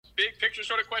big picture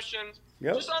sort of questions.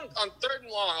 Yep. Just on 3rd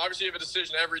and long, obviously you have a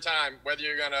decision every time whether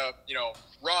you're going to,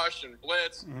 rush and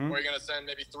blitz or you're going to send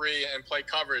maybe 3 and play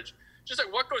coverage. Just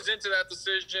like what goes into that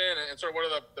decision and sort of what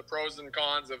are the pros and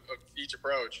cons of each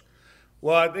approach?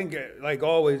 Well, I think, like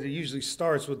always, it usually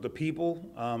starts with the people.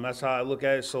 That's how I look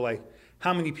at it. So, like,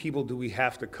 how many people do we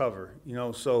have to cover?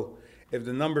 So if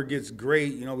the number gets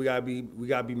great, we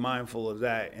gotta be mindful of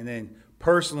that. And then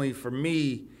personally, for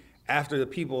me, after the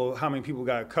people, how many people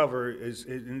got to cover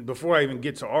and before I even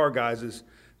get to our guys is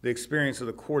the experience of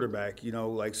the quarterback.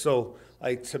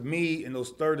 Like to me, in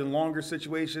those 3rd and longer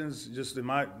situations, just in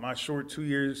my short 2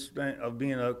 years spent of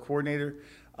being a coordinator.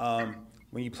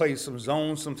 When you play some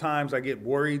zones, sometimes I get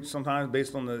worried sometimes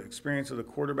based on the experience of the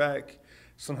quarterback.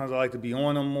 Sometimes I like to be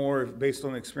on them more based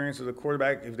on the experience of the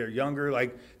quarterback if they're younger.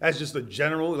 Like, that's just a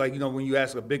general, when you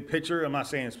ask a big picture, I'm not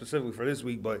saying specifically for this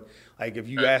week, but, like, if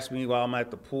you ask me while I'm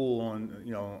at the pool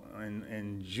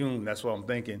in June, that's what I'm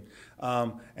thinking.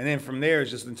 And then from there, it's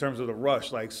just in terms of the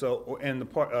rush, and the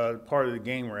part of the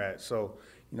game we're at. So,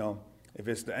 if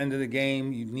it's the end of the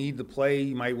game, you need to play,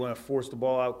 you might want to force the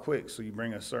ball out quick, so you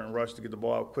bring a certain rush to get the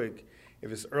ball out quick.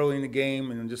 If it's early in the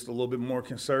game and just a little bit more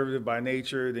conservative by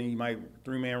nature, then you might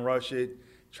 3-man rush it,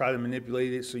 try to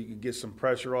manipulate it so you can get some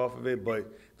pressure off of it.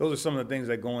 But those are some of the things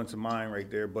that go into mind right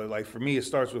there. But, like, for me, it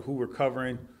starts with who we're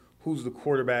covering, who's the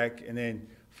quarterback, and then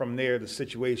from there, the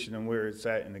situation and where it's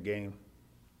at in the game.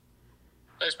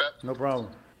 Thanks, Pat. No problem.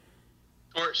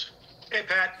 Of course. Hey,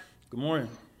 Pat. Good morning.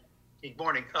 Good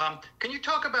morning. Can you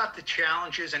talk about the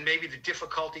challenges and maybe the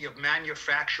difficulty of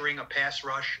manufacturing a pass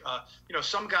rush?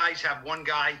 Some guys have one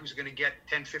guy who's going to get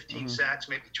 10, 15 sacks,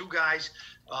 maybe 2 guys.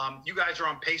 You guys are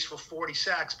on pace for 40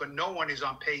 sacks, but no one is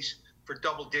on pace for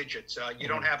double digits. You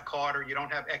don't have Carter. You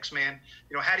don't have X-Man.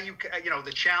 How do you,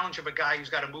 the challenge of a guy who's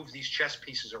got to move these chess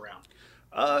pieces around?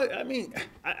 I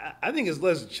think it's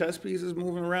less chess pieces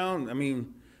moving around.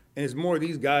 And it's more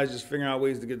these guys just figuring out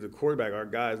ways to get to the quarterback. Our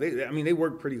guys, they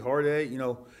work pretty hard at it.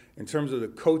 In terms of the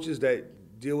coaches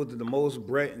that deal with it the most,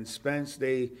 Brett and Spence,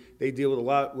 they deal with a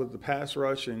lot with the pass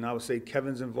rush, and I would say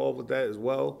Kevin's involved with that as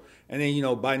well. And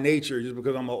then, by nature, just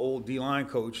because I'm an old D-line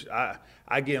coach,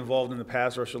 I get involved in the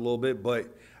pass rush a little bit.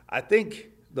 But I think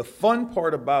the fun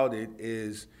part about it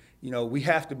is, we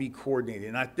have to be coordinated.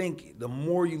 And I think the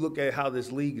more you look at how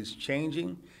this league is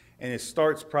changing, and it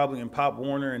starts probably in Pop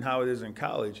Warner and how it is in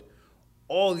college,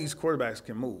 all these quarterbacks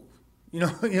can move. When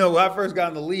I first got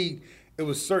in the league, it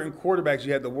was certain quarterbacks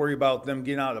you had to worry about them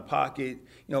getting out of the pocket.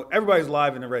 Everybody's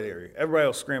live in the red area. Everybody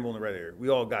else scramble in the red area. We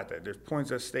all got that. There's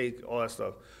points at stake, all that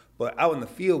stuff. But out in the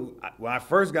field, when I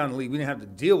first got in the league, we didn't have to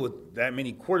deal with that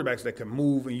many quarterbacks that could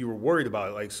move, and you were worried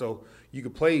about it. So you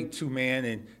could play 2-man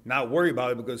and not worry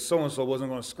about it because so-and-so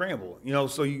wasn't going to scramble.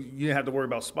 So you didn't have to worry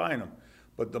about spying them.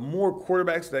 But the more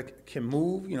quarterbacks that can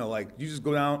move, you just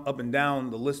go up and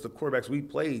down the list of quarterbacks we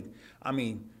played.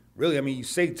 Really, you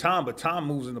say Tom, but Tom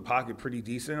moves in the pocket pretty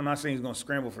decent. I'm not saying he's going to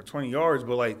scramble for 20 yards,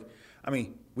 but,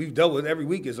 we've dealt with every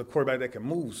week as a quarterback that can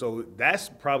move. So that's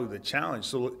probably the challenge.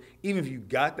 So even if you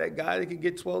got that guy that could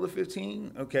get 12 to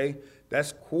 15, okay,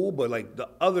 that's cool. But, the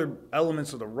other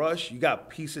elements of the rush, you got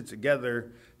to piece it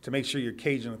together to make sure you're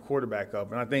caging the quarterback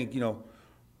up. And I think,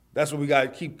 that's what we got to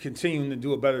keep continuing to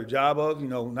do a better job of,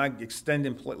 not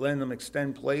letting them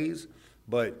extend plays.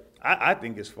 But I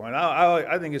think it's fun.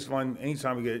 I think it's fun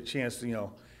anytime we get a chance to,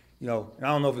 and I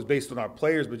don't know if it's based on our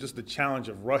players, but just the challenge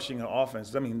of rushing an offense.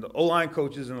 The O-line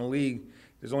coaches in the league,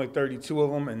 there's only 32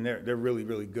 of them, and they're really,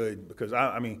 really good because,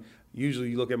 usually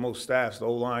you look at most staffs, the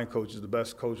O-line coach is the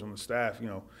best coach on the staff,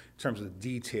 in terms of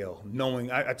detail, knowing.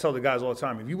 I tell the guys all the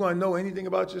time, if you want to know anything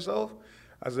about yourself,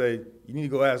 I say, you need to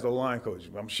go ask the line coach.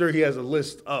 I'm sure he has a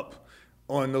list up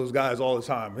on those guys all the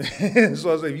time.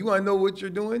 So I say, if you want to know what you're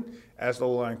doing, ask the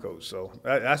line coach. So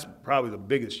that's probably the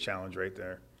biggest challenge right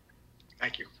there.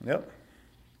 Thank you. Yep.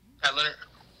 Pat Leonard.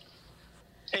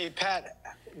 Hey, Pat,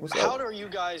 how are you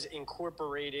guys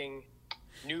incorporating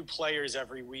new players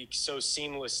every week so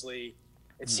seamlessly?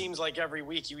 It seems like every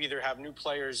week you either have new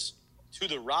players to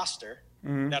the roster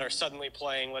that are suddenly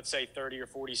playing, let's say, 30 or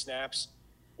 40 snaps,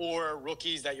 or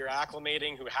rookies that you're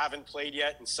acclimating who haven't played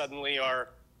yet and suddenly are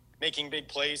making big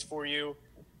plays for you.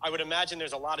 I would imagine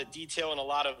there's a lot of detail and a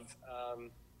lot of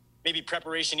maybe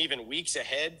preparation even weeks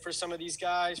ahead for some of these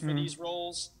guys for these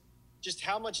roles. Just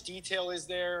how much detail is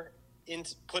there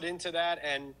put into that,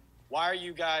 and why are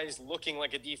you guys looking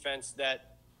like a defense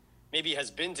that maybe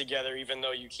has been together even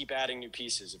though you keep adding new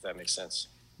pieces, if that makes sense?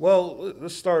 Well,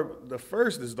 let's start. The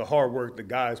first is the hard work the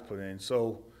guys put in.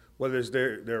 So whether it's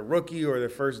their rookie or their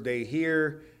first day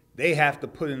here, they have to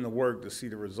put in the work to see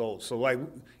the results. So, like,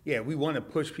 yeah, we want to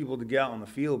push people to get out on the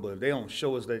field, but if they don't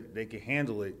show us that they can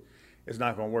handle it, it's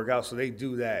not going to work out. So they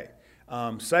do that.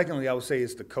 Secondly, I would say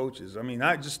it's the coaches. I mean,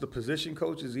 not just the position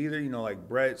coaches either, you know, like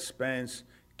Brett, Spence,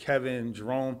 Kevin,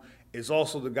 Jerome. It's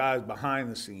also the guys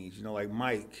behind the scenes, you know, like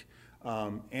Mike,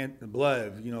 and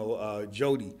Blev, you know,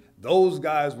 Jody. Those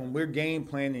guys, when we're game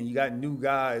planning, you got new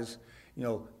guys, you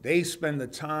know, they spend the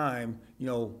time, you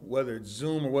know, whether it's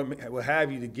Zoom or what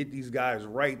have you, to get these guys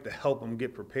right, to help them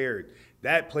get prepared.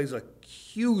 That plays a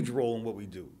huge role in what we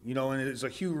do, you know, and it's a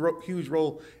huge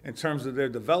role in terms of their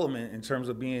development, in terms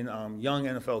of being young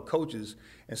NFL coaches,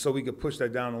 and so we could push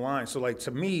that down the line. So, like,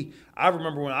 to me, I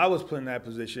remember when I was put in that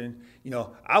position, you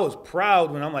know, I was proud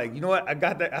when I'm like, you know what, I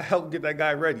got that, I helped get that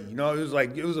guy ready. You know, it was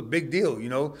like, it was a big deal, you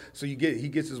know. So he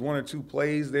gets his 1 or 2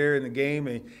 plays there in the game,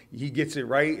 and he gets it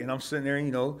right, and I'm sitting there,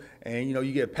 you know, and you know,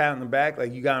 you get a pat on the back,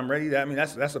 like, you got him ready. I mean,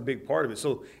 that's a big part of it.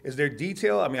 So, is there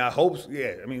detail? I mean, I hope,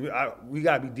 yeah. I mean, we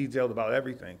got to be detailed about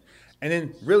everything. And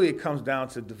then really it comes down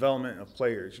to development of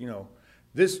players. You know,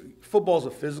 this football's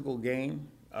a physical game.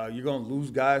 You're going to lose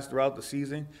guys throughout the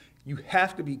season. You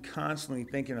have to be constantly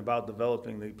thinking about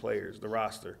developing the players, the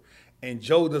roster. And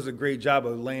Joe does a great job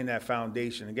of laying that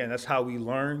foundation. Again, that's how we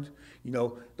learned. You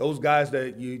know, those guys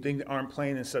that you think aren't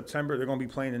playing in September, they're going to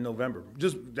be playing in November.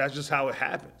 That's just how it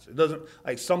happens. It doesn't,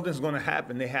 like, something's going to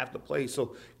happen. They have to play.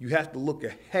 So you have to look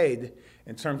ahead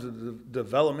in terms of the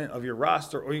development of your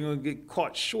roster, or you're going to get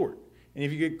caught short. And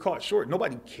if you get caught short,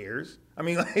 nobody cares. I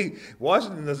mean, like,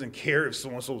 Washington doesn't care if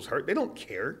so-and-so's hurt. They don't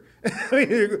care. I mean,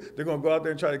 they're going to go out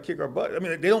there and try to kick our butt. I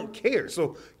mean, they don't care.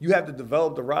 So you have to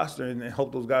develop the roster and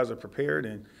hope those guys are prepared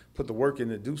and put the work in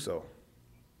to do so.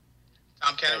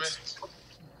 Tom Kevin.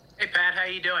 Hey, Pat, how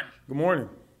you doing? Good morning.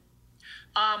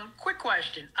 Quick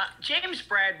question. James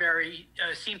Bradbury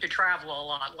seemed to travel a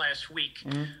lot last week.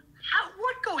 Mm-hmm.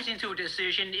 What goes into a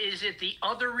decision? Is it the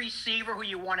other receiver who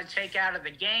you want to take out of the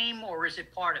game, or is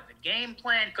it part of the game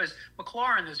plan? Because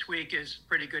McLaurin this week is a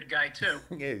pretty good guy, too.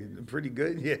 Yeah, pretty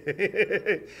good, yeah,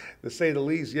 to say the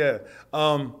least, yeah.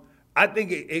 I think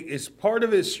it's part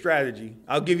of his strategy.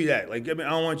 I'll give you that. Like, I mean,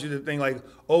 I don't want you to think like,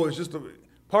 oh, it's just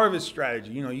part of his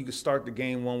strategy. You know, you can start the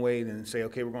game one way and then say,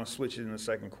 okay, we're going to switch it in the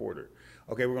second quarter.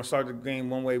 Okay, we're going to start the game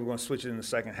one way, we're going to switch it in the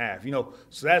second half. You know,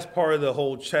 so that's part of the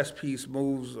whole chess piece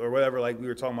moves or whatever, like we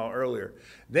were talking about earlier.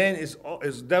 Then it's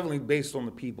definitely based on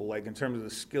the people, like in terms of the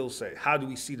skill set. How do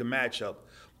we see the matchup?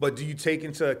 But do you take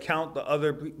into account the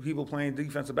other people playing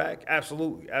defensive back?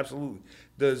 Absolutely, absolutely.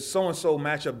 Does so-and-so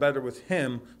match up better with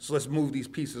him, so let's move these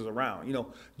pieces around? You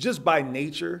know, just by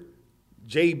nature,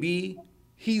 JB,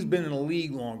 he's been in the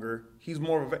league longer. He's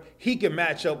more of he can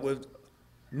match up with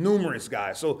numerous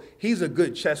guys. So he's a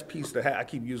good chess piece to have. I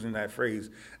keep using that phrase.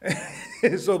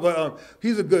 So, but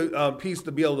he's a good piece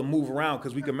to be able to move around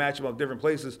because we can match him up different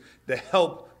places to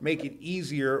help make it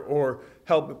easier or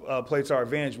help play to our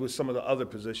advantage with some of the other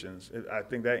positions. I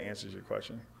think that answers your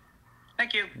question.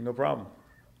 Thank you. No problem.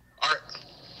 Art.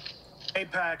 Hey,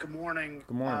 Pat, good morning.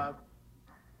 Good morning.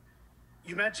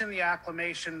 You mentioned the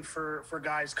acclimation for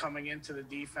guys coming into the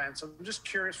defense. I'm just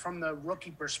curious from the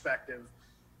rookie perspective.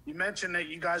 You mentioned that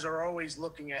you guys are always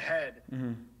looking ahead.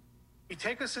 Mm-hmm. You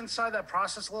take us inside that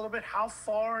process a little bit. How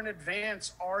far in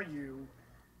advance are you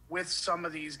with some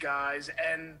of these guys?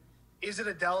 And is it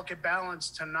a delicate balance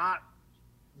to not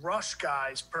rush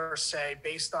guys per se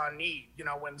based on need? You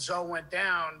know, when Zoe went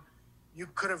down, you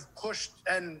could have pushed,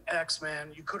 and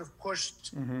X-Man, you could have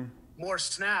pushed more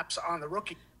snaps on the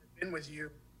rookie in with you,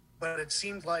 but it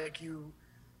seemed like you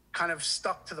kind of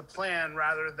stuck to the plan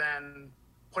rather than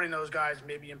putting those guys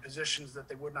maybe in positions that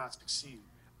they would not succeed.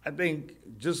 I think,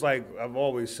 just like I've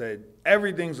always said,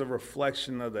 everything's a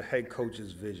reflection of the head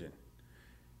coach's vision.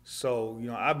 So, you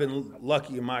know, I've been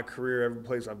lucky in my career. Every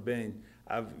place I've been,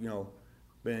 I've,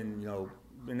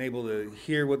 been able to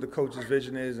hear what the coach's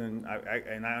vision is, and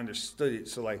I understood it.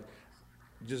 So, like,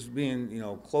 just being,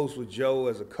 close with Joe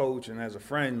as a coach and as a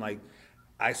friend, like,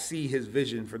 I see his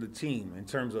vision for the team in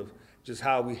terms of just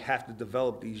how we have to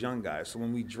develop these young guys. So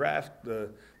when we draft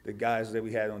the guys that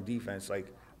we had on defense,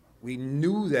 like, we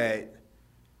knew that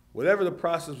whatever the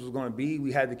process was going to be,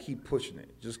 we had to keep pushing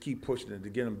it, just keep pushing it to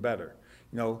get them better,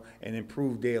 and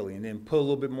improve daily, and then put a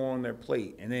little bit more on their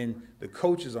plate. And then the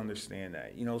coaches understand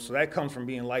that, so that comes from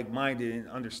being like-minded and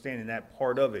understanding that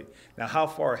part of it. Now, how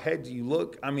far ahead do you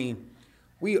look? I mean,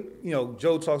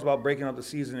 Joe talks about breaking up the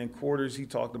season in quarters. He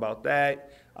talked about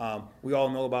that. We all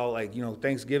know about,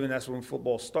 Thanksgiving, that's when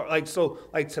football starts.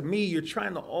 To me, you're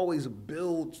trying to always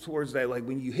build towards that. Like,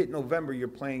 when you hit November, you're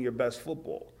playing your best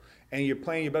football. And you're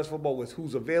playing your best football with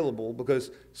who's available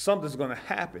because something's going to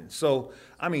happen. So,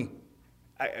 I mean,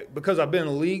 because I've been in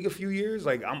the league a few years,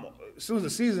 like as soon as the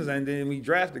season's ended and we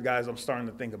drafted guys, I'm starting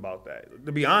to think about that.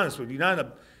 To be honest with you,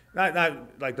 not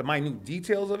like the minute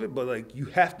details of it, but like you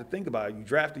have to think about it. You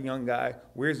draft a young guy,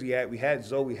 where's he at? We had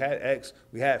Zoe, we had X,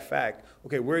 we had Fact.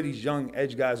 Okay, where are these young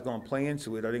edge guys going to play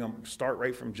into it? Are they going to start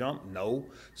right from jump? No.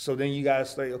 So then you got to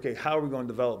say, okay, how are we going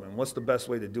to develop them? What's the best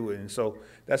way to do it? And so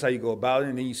that's how you go about it,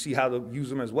 and then you see how to use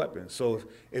them as weapons. So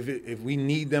if we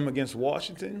need them against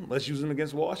Washington, let's use them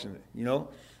against Washington.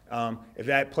 If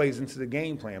that plays into the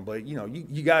game plan, but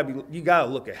you gotta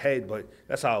look ahead. But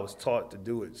that's how I was taught to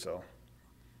do it. So.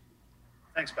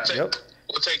 Thanks, Pat.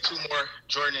 We'll take two more,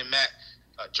 Jordan and Matt.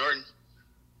 Jordan.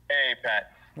 Hey,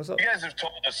 Pat. What's up? You guys have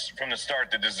told us from the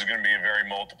start that this is going to be a very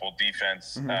multiple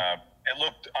defense. Mm-hmm. It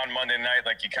looked on Monday night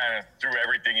like you kind of threw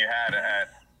everything you had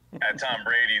at Tom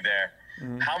Brady there.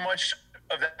 Mm-hmm. How much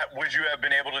of that would you have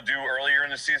been able to do earlier in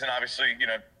the season? Obviously,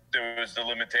 there was the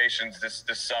limitations this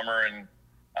summer and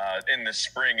in the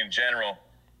spring in general.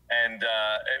 And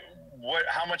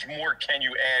how much more can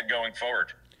you add going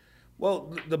forward?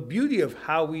 Well, the beauty of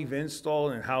how we've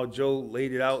installed and how Joe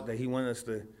laid it out, that he wanted us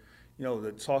to,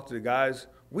 to talk to the guys.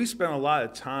 We spent a lot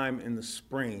of time in the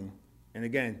spring, and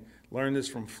again, learned this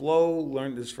from Flo,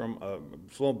 learned this from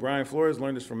Brian Flores,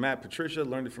 learned this from Matt Patricia,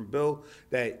 learned it from Bill,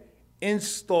 that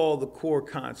install the core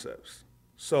concepts.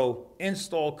 So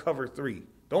install cover 3.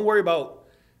 Don't worry about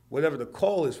whatever the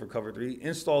call is for cover 3.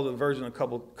 Install the version of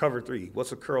cover 3.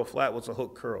 What's a curl flat? What's a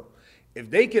hook curl? If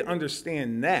they can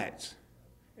understand that,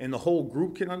 and the whole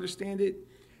group can understand it,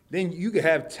 then you could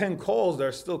have 10 calls that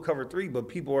are still cover 3, but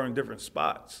people are in different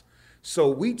spots. So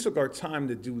we took our time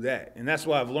to do that. And that's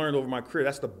why I've learned over my career,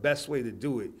 that's the best way to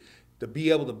do it, to be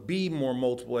able to be more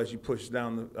multiple as you push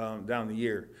down the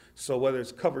year. So whether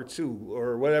it's cover 2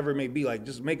 or whatever it may be, like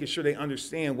just making sure they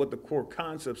understand what the core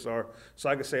concepts are. So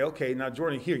I can say, okay, now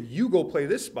Jordan, here, you go play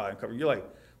this spot and cover. You're like,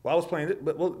 well, I was playing it,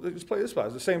 but let's play this spot.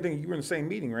 It's the same thing. You were in the same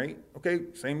meeting, right? Okay,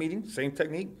 same meeting, same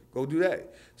technique. Go do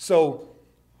that. So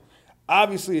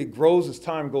obviously it grows as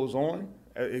time goes on.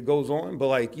 It goes on,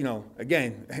 but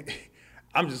again,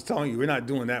 I'm just telling you, we're not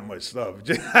doing that much stuff.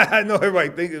 I know everybody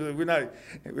thinks we're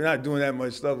not doing that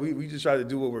much stuff. We just try to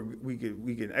do what we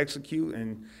can execute,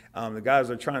 and the guys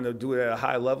are trying to do it at a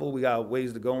high level. We got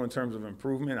ways to go in terms of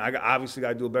improvement. I obviously got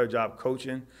to do a better job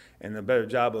coaching and a better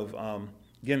job of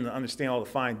getting to understand all the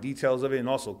fine details of it, and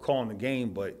also calling the game.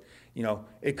 But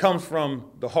it comes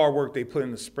from the hard work they put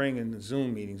in the spring and the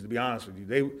Zoom meetings. To be honest with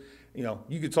you,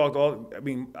 you could talk to all. I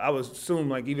mean, I would assume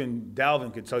like even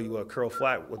Dalvin could tell you what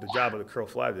the job of the curl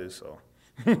flat is. So.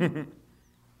 Last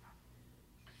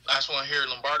one here,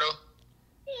 Lombardo.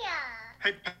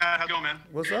 Hey, Pat, how's it going, man?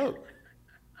 What's up?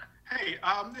 Hey,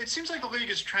 it seems like the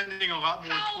league is trending a lot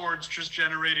more towards just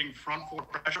generating front four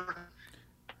pressure.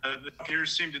 The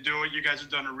Buccaneers seem to do it. You guys have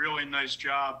done a really nice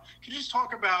job. Can you just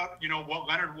talk about, what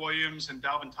Leonard Williams and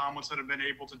Dalvin Tomlinson have been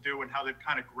able to do and how they've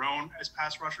kind of grown as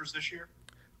pass rushers this year?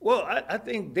 Well, I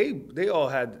think they all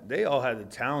had the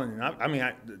talent,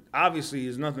 and obviously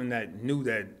it's nothing that new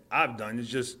that I've done. It's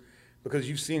just because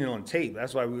you've seen it on tape.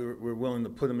 That's why we're willing to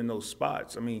put them in those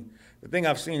spots. I mean, the thing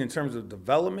I've seen in terms of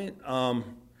development,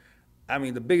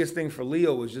 the biggest thing for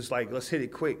Leo was just like, let's hit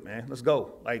it quick, man. Let's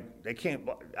go. Like they can't.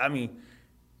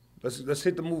 Let's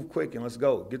hit the move quick and let's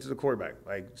go. Get to the quarterback.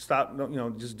 Like stop.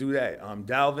 Just do that.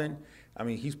 Dalvin.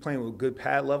 He's playing with good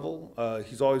pad level.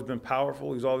 He's always been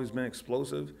powerful. He's always been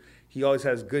explosive. He always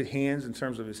has good hands in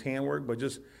terms of his handwork, but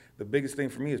just the biggest thing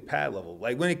for me is pad level.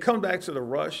 Like when it comes back to the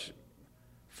rush,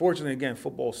 fortunately, again,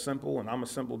 football's simple, and I'm a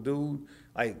simple dude.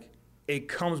 Like it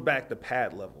comes back to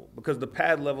pad level because the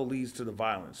pad level leads to the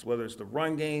violence, whether it's the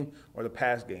run game or the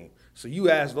pass game. So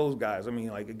you ask those guys,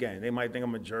 again, they might think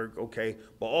I'm a jerk, okay,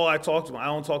 but all I talk to them, I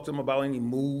don't talk to them about any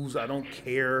moves. I don't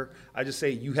care. I just say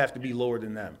you have to be lower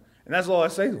than them. And that's all I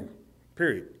say to them,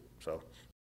 period.